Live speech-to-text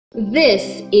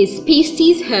This is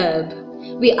Pistis Hub.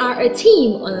 We are a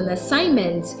team on an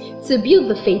assignment to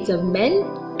build the faith of men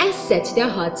and set their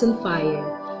hearts on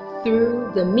fire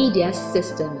through the media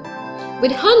system.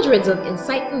 With hundreds of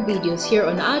insightful videos here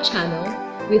on our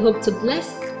channel, we hope to bless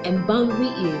and bond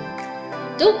with you.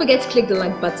 Don't forget to click the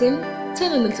like button,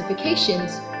 turn on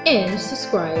notifications, and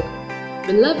subscribe.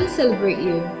 We love and celebrate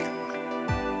you.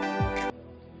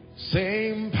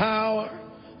 Same power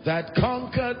that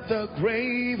conquered the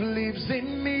grave lives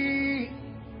in me,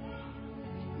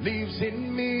 lives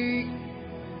in me.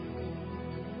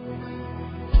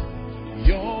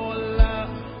 Your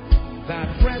love that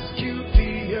rescued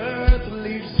the earth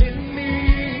lives in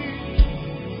me,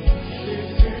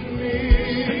 lives in me.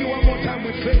 Sing it one more time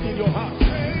with faith in your heart.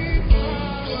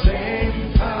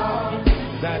 Same power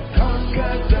that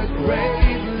conquered the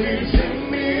grave lives in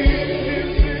me,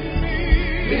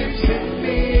 lives in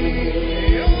me.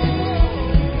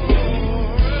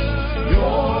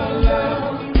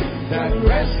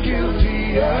 Rescue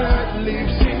the earth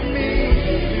lives in me,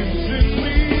 lives in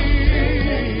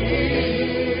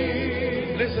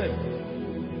me. Listen,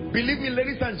 believe me,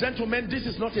 ladies and gentlemen, this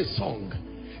is not a song.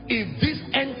 If this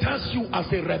enters you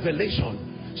as a revelation,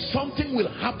 something will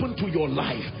happen to your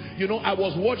life. You know, I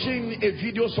was watching a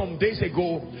video some days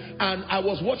ago, and I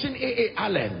was watching A.A.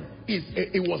 Allen.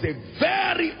 It was a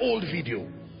very old video,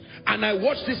 and I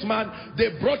watched this man. They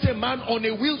brought a man on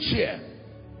a wheelchair,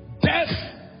 deaf.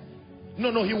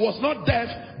 No, he was not deaf,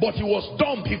 but he was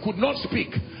dumb. He could not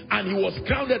speak, and he was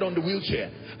grounded on the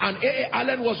wheelchair. And A.A.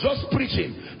 Allen was just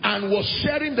preaching and was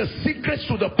sharing the secrets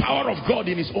to the power of God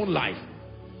in his own life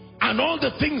and all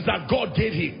the things that God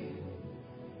gave him.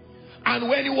 And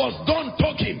when he was done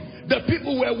talking, the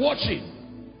people were watching.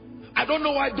 I don't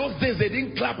know why those days they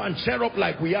didn't clap and cheer up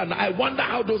like we are now. I wonder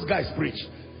how those guys preach.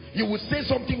 You would say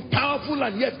something powerful,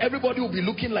 and yet everybody will be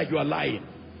looking like you are lying.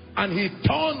 And he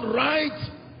turned right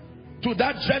to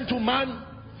that gentleman,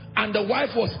 and the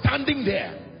wife was standing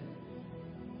there,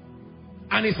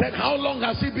 and he said, how long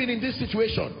has he been in this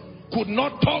situation? Could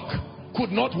not talk, could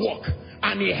not walk,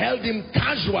 and he held him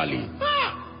casually.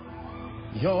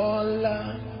 Your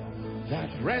love that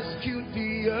rescued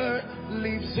the earth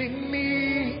lives in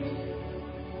me,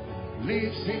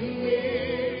 lives in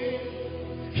me.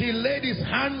 He laid his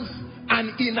hands,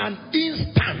 and in an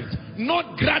instant,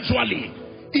 not gradually,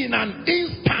 in an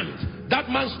instant, that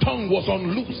man's tongue was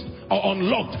unloosed or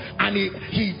unlocked, and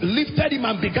he lifted him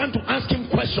and began to ask him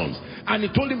questions, and he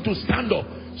told him to stand up.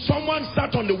 Someone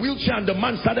sat on the wheelchair, and the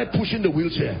man started pushing the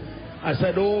wheelchair. I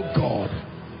said, oh God,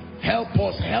 help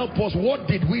us, help us. What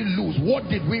did we lose? What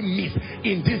did we miss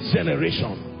in this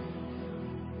generation?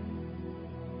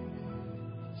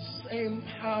 Same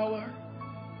power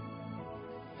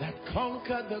that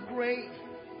conquered the grave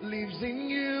lives in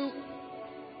you,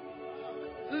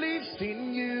 lives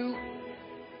in you.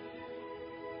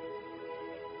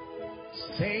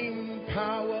 Same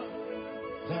power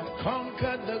that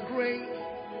conquered the grave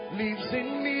lives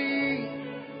in me.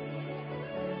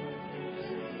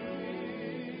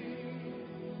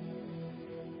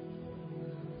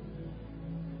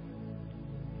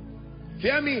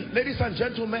 Hear me, ladies and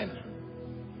gentlemen.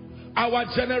 Our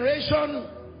generation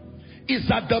is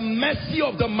at the mercy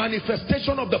of the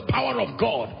manifestation of the power of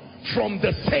God from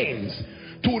the saints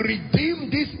to redeem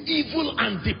this evil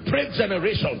and depraved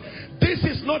generation. This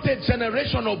is not a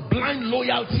generation of blind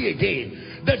loyalty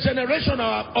again. The generation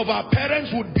of our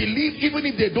parents would believe even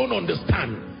if they don't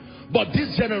understand. But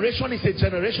this generation is a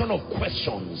generation of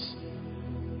questions.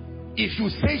 If you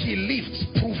say he lifts,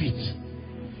 prove it.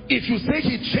 If you say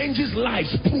he changes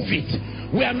lives, prove it.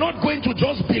 We are not going to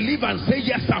just believe and say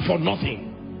yes sir for nothing.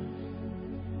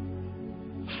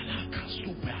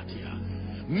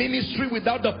 Ministry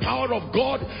without the power of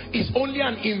God is only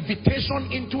an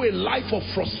invitation into a life of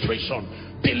frustration.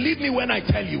 Believe me when I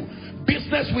tell you,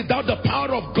 business without the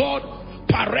power of God,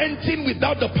 parenting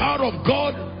without the power of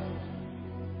God.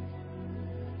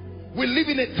 We live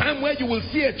in a time where you will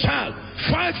see a child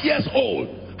 5 years old,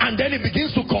 and then he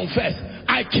begins to confess,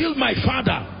 I killed my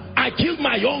father, I killed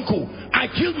my uncle, I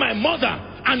killed my mother,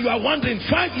 and you are wondering,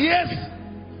 5 years?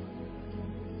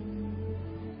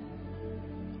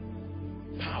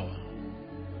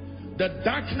 The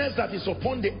darkness that is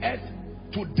upon the earth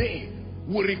today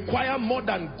will require more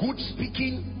than good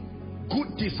speaking,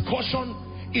 good discussion.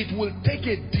 It will take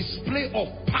a display of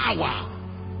power,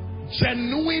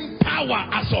 genuine power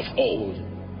as of old.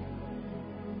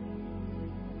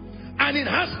 And it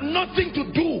has nothing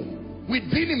to do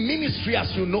with being in ministry,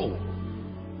 as you know.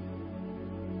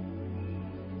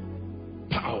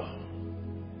 Power.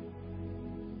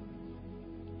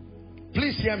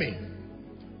 Please hear me.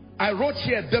 I wrote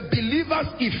here, the believer's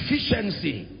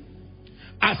efficiency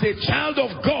as a child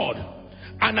of God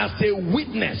and as a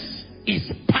witness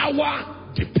is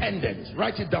power dependent.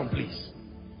 Write it down, please.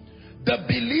 The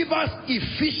believer's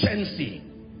efficiency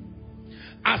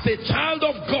as a child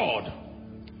of God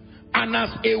and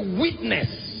as a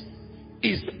witness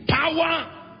is power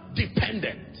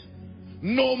dependent.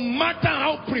 No matter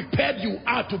how prepared you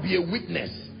are to be a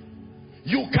witness,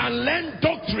 you can learn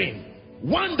doctrine,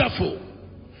 wonderful.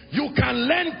 You can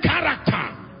learn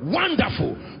character,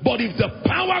 wonderful. But if the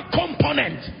power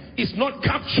component is not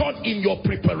captured in your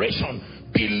preparation,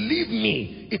 believe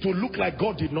me, it will look like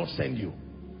God did not send you.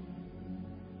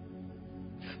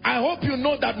 I hope you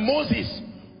know that Moses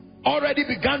already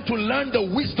began to learn the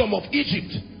wisdom of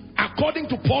Egypt according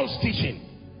to Paul's teaching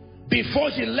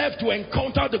before he left to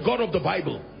encounter the God of the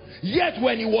Bible. Yet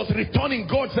when he was returning,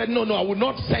 God said, no, I will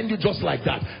not send you just like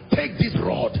that. Take this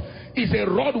rod. It's a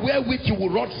rod wherewith you will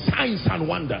wrought signs and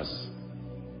wonders.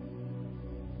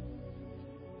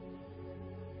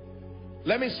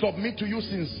 Let me submit to you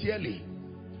sincerely.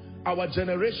 Our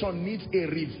generation needs a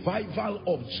revival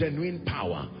of genuine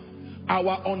power.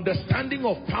 Our understanding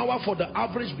of power for the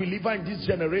average believer in this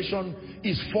generation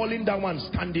is falling down and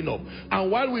standing up.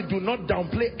 And while we do not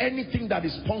downplay anything that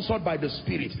is sponsored by the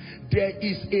Spirit, there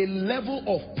is a level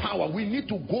of power. We need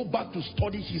to go back to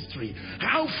study history.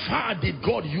 How far did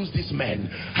God use these men?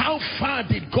 How far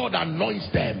did God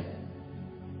anoint them?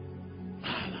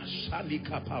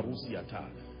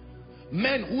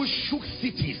 Men who shook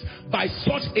cities by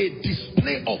such a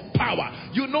display of power.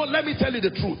 You know, let me tell you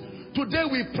the truth. Today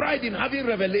we pride in having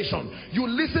revelation. You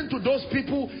listen to those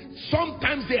people,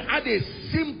 sometimes they had a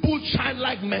simple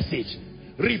childlike message.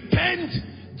 Repent,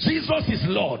 Jesus is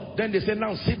Lord. Then they say,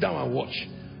 now sit down and watch.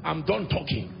 I'm done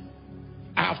talking.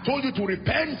 I have told you to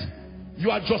repent. You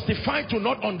are justified to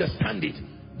not understand it.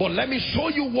 But let me show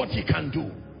you what he can do.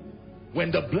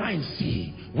 When the blind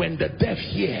see, when the deaf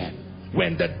hear,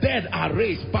 when the dead are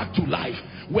raised back to life,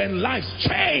 when lives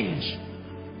change,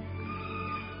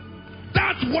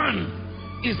 that one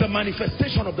is the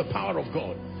manifestation of the power of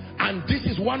God. And this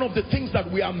is one of the things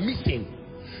that we are missing.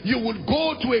 You will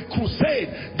go to a crusade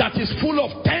that is full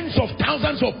of tens of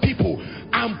thousands of people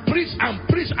and preach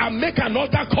and make an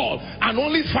altar call, and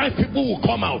only 5 people will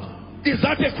come out. Is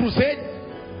that a crusade?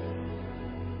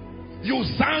 You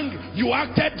sang, you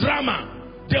acted drama.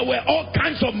 There were all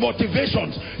kinds of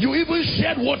motivations. You even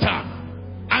shared water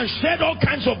and shared all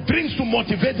kinds of drinks to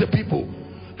motivate the people.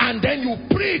 And then you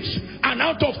preach, and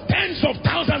out of tens of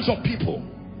thousands of people,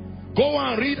 go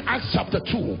and read Acts chapter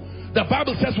 2. The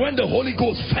Bible says when the Holy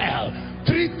Ghost fell,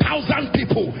 3,000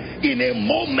 people in a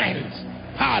moment.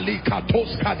 3,000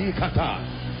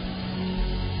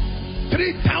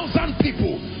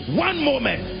 people, one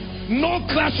moment. No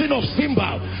clashing of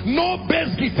cymbal, no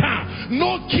bass guitar,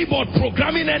 no keyboard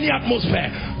programming any atmosphere.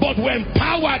 But when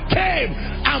power came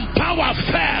and power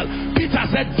fell, Peter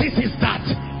said, this is that.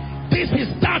 This is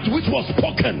that which was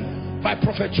spoken by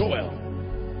Prophet Joel.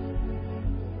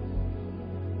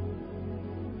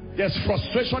 There's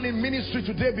frustration in ministry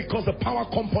today because the power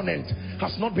component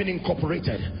has not been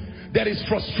incorporated. There is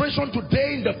frustration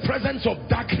today in the presence of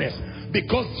darkness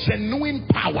because genuine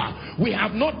power, we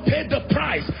have not paid the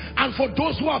price. And for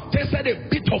those who have tasted a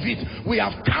bit of it, we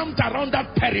have camped around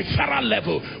that peripheral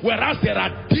level, whereas there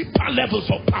are deeper levels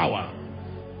of power.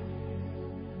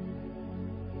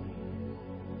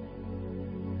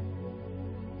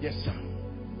 Yes, sir.